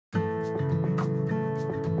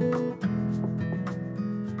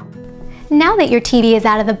Now that your TV is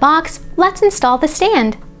out of the box, let's install the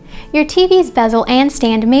stand. Your TV's bezel and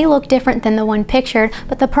stand may look different than the one pictured,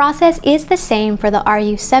 but the process is the same for the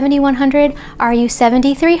RU7100,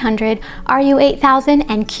 RU7300, RU8000,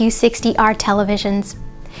 and Q60R televisions.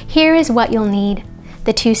 Here is what you'll need: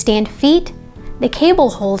 the 2 stand feet, the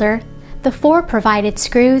cable holder, the 4 provided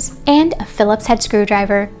screws, and a Phillips head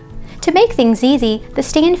screwdriver. To make things easy, the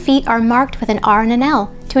stand feet are marked with an R and an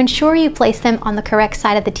L to ensure you place them on the correct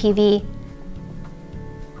side of the TV.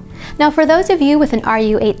 Now for those of you with an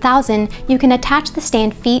RU8000, you can attach the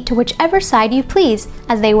stand feet to whichever side you please,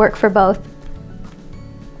 as they work for both.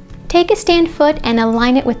 Take a stand foot and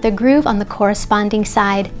align it with the groove on the corresponding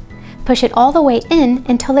side. Push it all the way in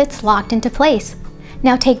until it's locked into place.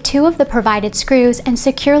 Now take 2 of the provided screws and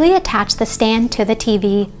securely attach the stand to the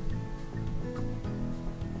TV.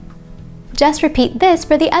 Just repeat this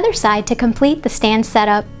for the other side to complete the stand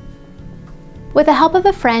setup. With the help of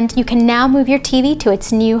a friend, you can now move your TV to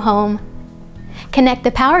its new home. Connect the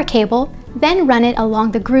power cable, then run it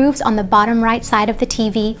along the grooves on the bottom right side of the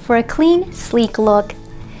TV for a clean, sleek look.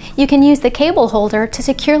 You can use the cable holder to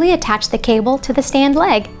securely attach the cable to the stand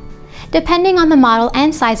leg. Depending on the model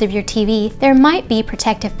and size of your TV, there might be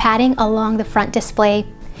protective padding along the front display.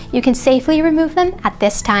 You can safely remove them at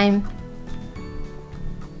this time.